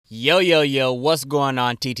Yo, what's going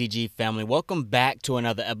on, TTG family? Welcome back to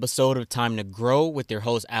another episode of Time to Grow with your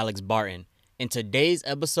host, Alex Barton. In today's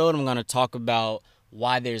episode, I'm going to talk about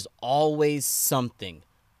why there's always something.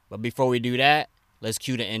 But before we do that, let's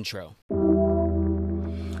cue the intro.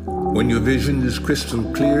 When your vision is crystal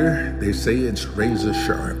clear, they say it's razor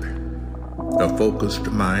sharp. A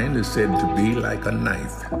focused mind is said to be like a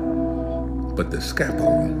knife. But the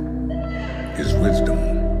scalpel is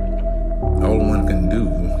wisdom. All one can do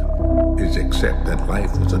is accept that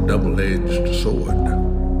life is a double-edged sword.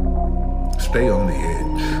 Stay on the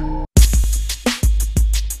edge.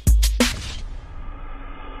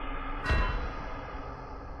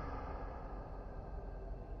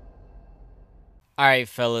 All right,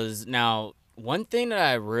 fellas. Now, one thing that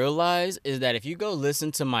I realized is that if you go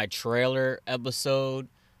listen to my trailer episode,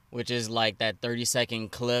 which is like that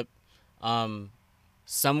 30-second clip,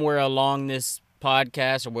 somewhere along this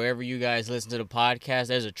podcast or wherever you guys listen to the podcast,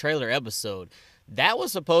 there's a trailer episode. That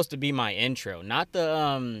was supposed to be my intro, not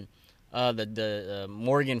the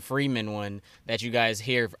Morgan Freeman one that you guys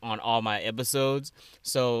hear on all my episodes.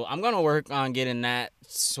 So I'm gonna work on getting that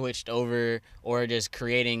switched over, or just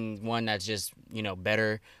creating one that's just,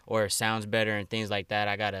 better or sounds better and things like that.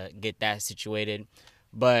 I gotta get that situated.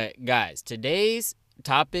 But guys, today's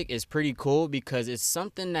topic is pretty cool because it's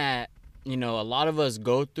something that a lot of us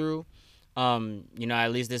go through. At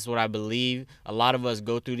least this is what I believe. A lot of us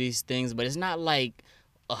go through these things, but it's not like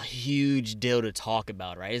a huge deal to talk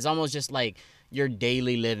about, right? It's almost just like your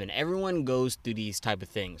daily living. Everyone goes through these type of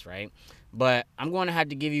things, right? But I'm going to have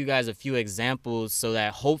to give you guys a few examples so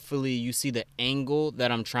that hopefully you see the angle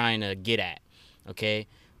that I'm trying to get at, okay?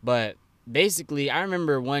 But basically, I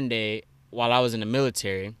remember one day while I was in the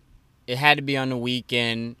military, it had to be on the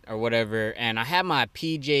weekend or whatever, and I had my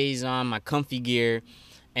PJs on, my comfy gear,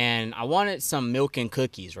 and I wanted some milk and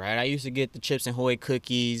cookies, right? I used to get the Chips Ahoy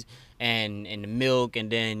cookies and the milk, and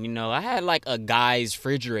then, I had like a guy's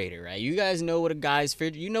refrigerator, right? You guys know what a guy's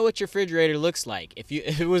refrigerator, you know what your refrigerator looks like. If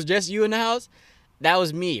it was just you in the house, that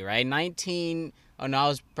was me, right? I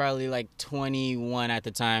was probably like 21 at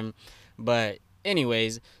the time. But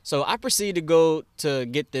anyways, so I proceeded to go to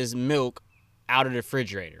get this milk out of the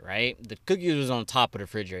refrigerator, right? The cookies was on top of the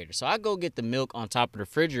refrigerator. So I go get the milk on top of the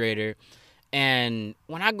refrigerator. And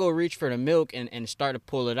when I go reach for the milk and start to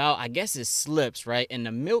pull it out, I guess it slips, right? And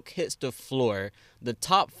the milk hits the floor, the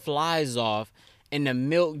top flies off, and the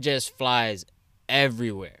milk just flies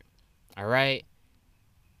everywhere, all right?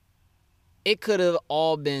 It could have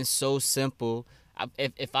all been so simple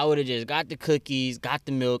if I would have just got the cookies, got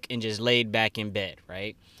the milk, and just laid back in bed,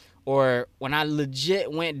 right? Or when I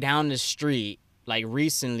legit went down the street, like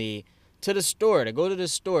recently, to the store, to go to the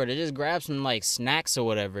store, to just grab some like snacks or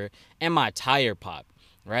whatever, and my tire popped,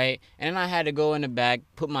 right? And then I had to go in the back,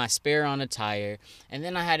 put my spare on the tire, and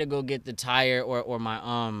then I had to go get the tire or my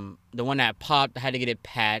the one that popped. I had to get it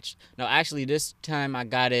patched. No, actually this time I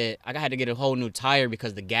had to get a whole new tire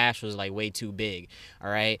because the gash was like way too big,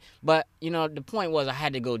 all right? But the point was I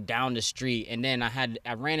had to go down the street, and then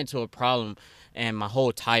I ran into a problem and my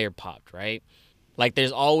whole tire popped, right? Like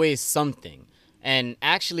there's always something. And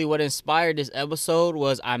actually what inspired this episode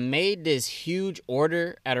was I made this huge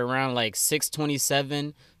order at around like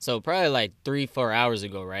 6:27, so probably like 3-4 hours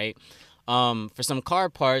ago, right? For some car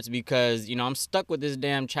parts because, I'm stuck with this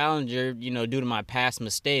damn Challenger, due to my past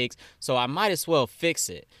mistakes, so I might as well fix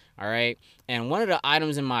it, all right? And one of the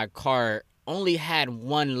items in my car only had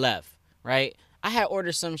one left, right? I had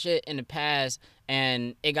ordered some shit in the past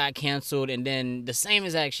and it got canceled, and then the same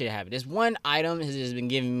exact shit happened. This one item has just been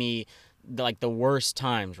giving me the worst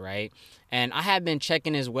times, right? And I had been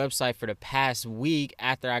checking his website for the past week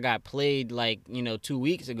after I got played 2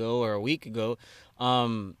 weeks ago or a week ago.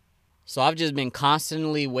 So I've just been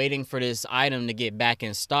constantly waiting for this item to get back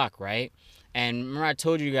in stock, right? And remember I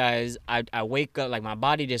told you guys I wake up, like my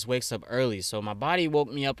body just wakes up early. So my body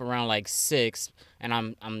woke me up around like 6, and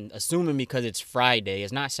I'm assuming because it's Friday,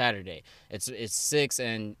 it's not Saturday. It's 6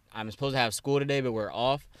 and I'm supposed to have school today, but we're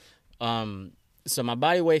off. So my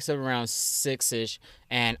body wakes up around 6-ish,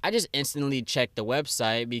 and I just instantly check the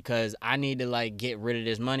website because I need to get rid of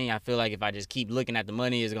this money. I feel like if I just keep looking at the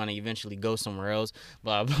money, it's going to eventually go somewhere else,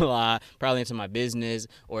 blah, blah, probably into my business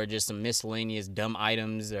or just some miscellaneous dumb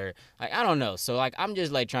items or I don't know. So I'm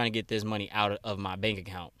just trying to get this money out of my bank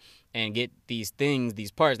account and get these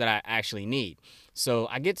parts that I actually need. So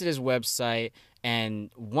I get to this website, and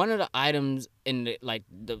one of the items in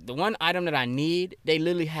the one item that I need, they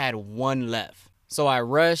literally had one left. So I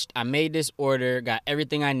rushed, I made this order, got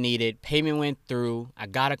everything I needed, payment went through, I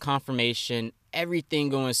got a confirmation, everything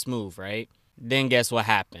going smooth, right? Then guess what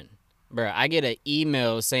happened? Bruh, I get an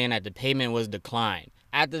email saying that the payment was declined.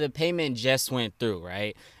 after the payment just went through,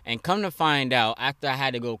 right? And come to find out, after I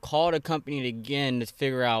had to go call the company again to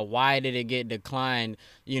figure out why did it get declined,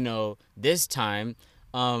 this time,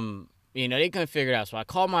 they couldn't figure it out. So I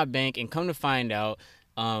called my bank, and come to find out,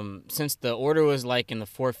 since the order was like in the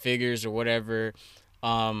 4 figures or whatever,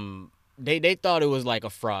 they thought it was like a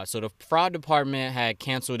fraud. So the fraud department had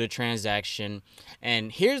canceled the transaction.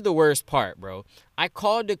 And here's the worst part, bro. I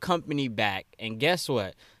called the company back, and guess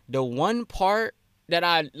what? The one part that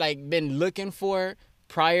I been looking for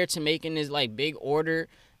prior to making this big order,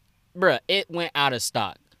 bruh, it went out of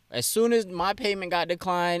stock. As soon as my payment got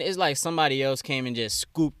declined, it's like somebody else came and just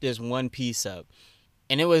scooped this one piece up.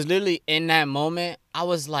 And it was literally in that moment, I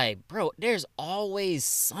was like, bro, there's always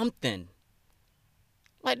something.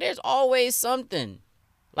 There's always something.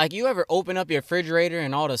 You ever open up your refrigerator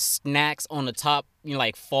and all the snacks on the top,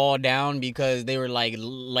 fall down because they were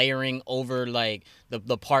layering over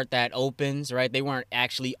the part that opens, right? They weren't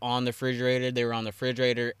actually on the refrigerator. They were on the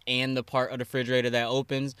refrigerator and the part of the refrigerator that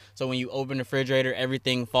opens. So when you open the refrigerator,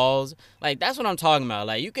 everything falls. That's what I'm talking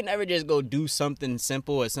about. You can never just go do something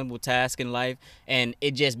simple, a simple task in life, and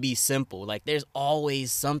it just be simple. There's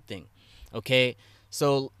always something, okay?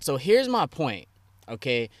 So here's my point,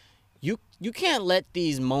 okay? You can't let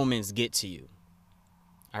these moments get to you,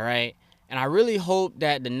 all right? And I really hope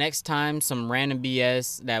that the next time some random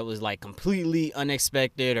BS that was completely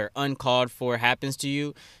unexpected or uncalled for happens to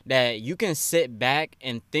you, that you can sit back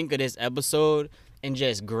and think of this episode and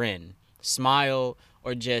just grin, smile,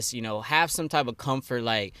 or just, have some type of comfort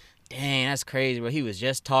dang, that's crazy, but he was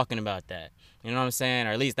just talking about that. You know what I'm saying?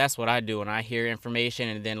 Or at least that's what I do when I hear information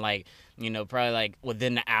and then probably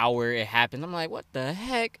within the hour it happens. I'm like, what the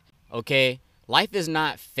heck? Okay, life is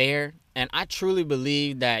not fair, and I truly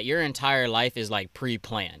believe that your entire life is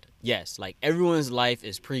pre-planned. Yes, everyone's life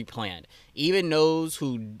is pre-planned. Even those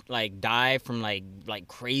who die from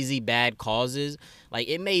crazy bad causes,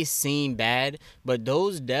 it may seem bad, but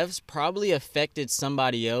those deaths probably affected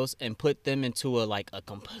somebody else and put them into a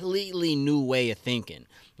completely new way of thinking.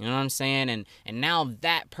 You know what I'm saying? And now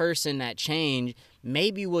that person that changed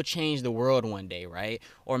maybe will change the world one day, right?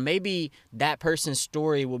 Or maybe that person's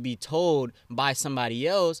story will be told by somebody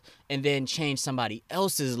else and then change somebody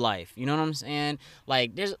else's life. You know what I'm saying?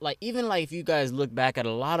 There's even if you guys look back at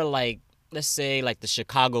a lot of let's say the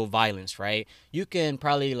Chicago violence, right? You can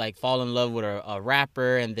probably fall in love with a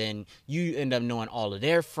rapper, and then you end up knowing all of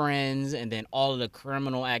their friends, and then all of the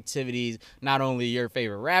criminal activities not only your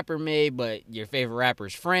favorite rapper made, but your favorite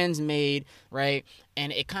rapper's friends made, right?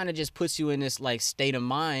 And it kind of just puts you in this state of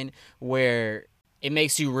mind where it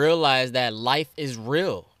makes you realize that life is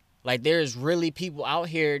real. There's really people out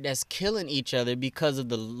here that's killing each other because of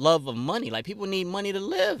the love of money. People need money to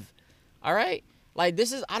live, all right? I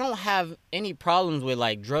don't have any problems with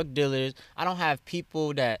drug dealers. I don't have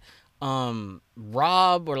people that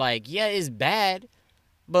rob or yeah, it's bad.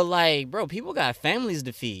 But bro, people got families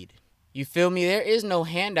to feed. You feel me? There is no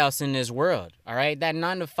handouts in this world, all right? That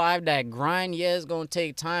 9 to 5, that grind, yeah, it's going to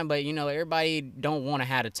take time, but everybody don't want to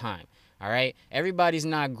have the time. All right. Everybody's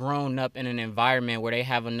not grown up in an environment where they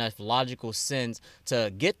have enough logical sense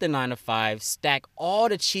to get the 9 to 5, stack all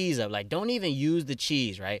the cheese up. Don't even use the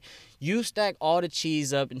cheese, right? You stack all the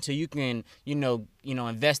cheese up until you can,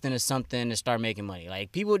 invest into something and start making money.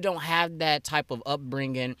 People don't have that type of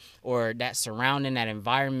upbringing or that surrounding, that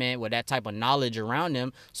environment with that type of knowledge around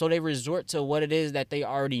them. So they resort to what it is that they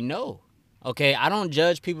already know. Okay. I don't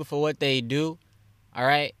judge people for what they do. All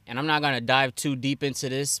right, and I'm not going to dive too deep into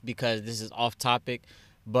this because this is off topic,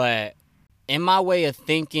 but in my way of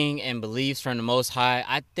thinking and beliefs from the Most High,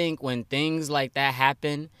 I think when things like that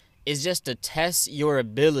happen, it's just to test your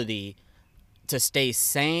ability to stay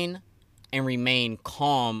sane and remain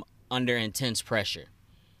calm under intense pressure.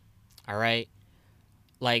 All right?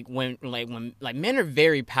 When men are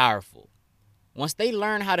very powerful. Once they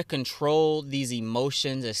learn how to control these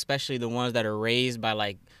emotions, especially the ones that are raised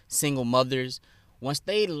by single mothers, once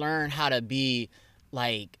they learn how to be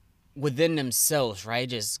within themselves, right?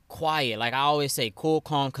 Just quiet. I always say, cool,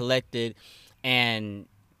 calm, collected, and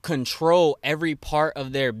control every part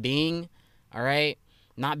of their being, all right?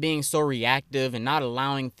 Not being so reactive and not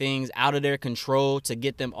allowing things out of their control to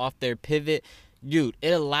get them off their pivot. Dude,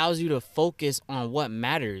 it allows you to focus on what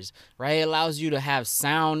matters, right? It allows you to have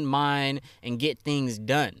sound mind and get things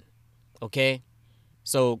done, okay?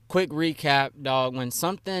 So, quick recap, dog. When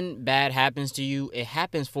something bad happens to you, it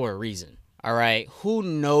happens for a reason. All right? Who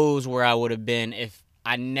knows where I would have been if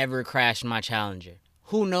I never crashed my Challenger?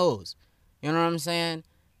 Who knows? You know what I'm saying?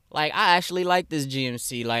 I actually like this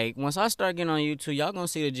GMC. Once I start getting on YouTube, y'all gonna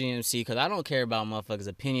see the GMC because I don't care about motherfuckers'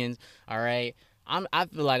 opinions. All right? I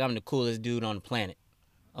feel like I'm the coolest dude on the planet.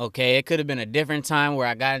 Okay, it could have been a different time where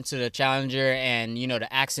I got into the Challenger and, you know,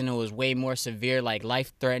 the accident was way more severe, like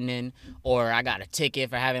life-threatening, or I got a ticket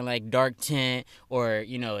for having, like, dark tint, or,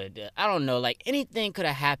 you know, I don't know, like, anything could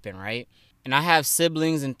have happened, right? And I have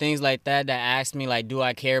siblings and things like that ask me, like, do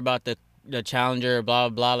I care about the Challenger, blah,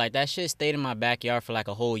 blah, blah. Like, that shit stayed in my backyard for, like,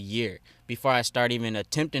 a whole year before I start even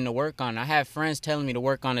attempting to work on it. I have friends telling me to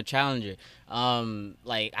work on the Challenger.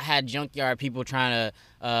 Like, I had junkyard people trying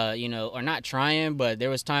to, you know, or not trying, but there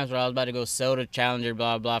was times where I was about to go sell the Challenger,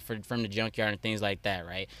 blah, blah, from the junkyard and things like that,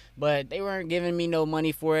 right? But they weren't giving me no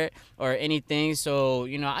money for it or anything, so,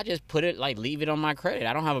 you know, I just put it, like, leave it on my credit.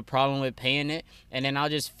 I don't have a problem with paying it, and then I'll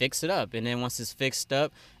just fix it up. And then once it's fixed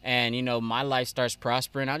up and, you know, my life starts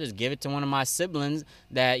prospering, I'll just give it to one of my siblings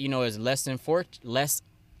that, you know, is less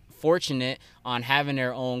fortunate on having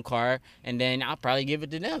their own car, and then I'll probably give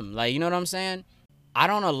it to them. Like, you know what I'm saying? I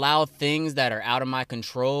don't allow things that are out of my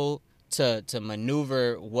control to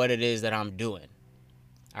maneuver what it is that I'm doing.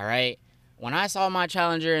 All right? When I saw my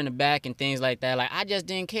Challenger in the back and things like that, like, I just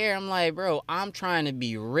didn't care. I'm like, bro, I'm trying to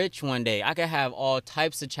be rich one day. I could have all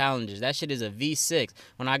types of Challengers. That shit is a V6.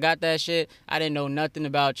 When I got that shit, I didn't know nothing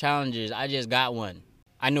about Challengers. I just got one.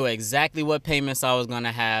 I knew exactly what payments I was going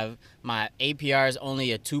to have. My APR is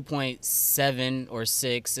only a 2.7 or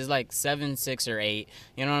 6. It's like 7, 6, or 8.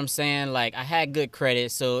 You know what I'm saying? Like, I had good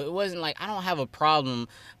credit, so it wasn't like I don't have a problem.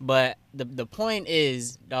 But the point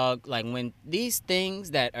is, dog, like, when these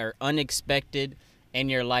things that are unexpected in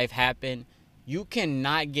your life happen, you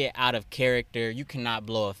cannot get out of character. You cannot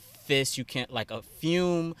blow a fist. You can't, like, a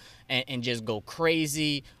fume and just go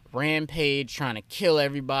crazy, rampage, trying to kill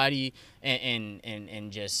everybody,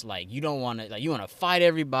 and just, like, you don't want to, like, you want to fight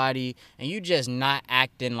everybody, and you just not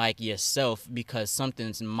acting like yourself because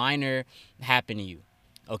something's minor happened to you,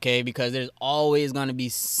 okay? Because there's always going to be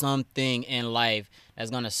something in life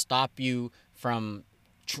that's going to stop you from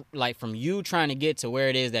from you trying to get to where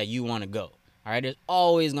it is that you want to go. All right, there's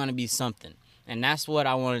always going to be something, and that's what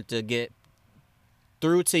I wanted to get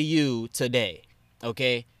through to you today,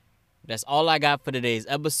 okay? That's all I got for today's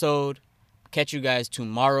episode. Catch you guys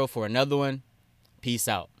tomorrow for another one. Peace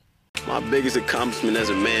out. My biggest accomplishment as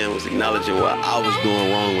a man was acknowledging what I was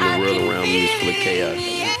doing wrong when the world around me was full of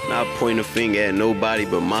chaos. Not pointing a finger at nobody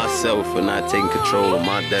but myself for not taking control of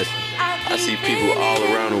my destiny. I see people all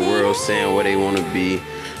around the world saying where they want to be,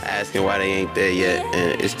 asking why they ain't there yet,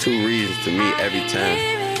 and it's two reasons to me every time.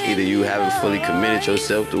 Either you haven't fully committed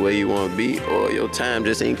yourself the way you want to be, or your time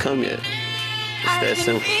just ain't come yet. It's that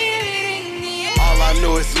simple. All I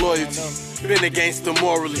know is loyalty. Been a gangster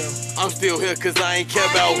morally. I'm still here cause I ain't care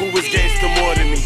about who was gangster more than me.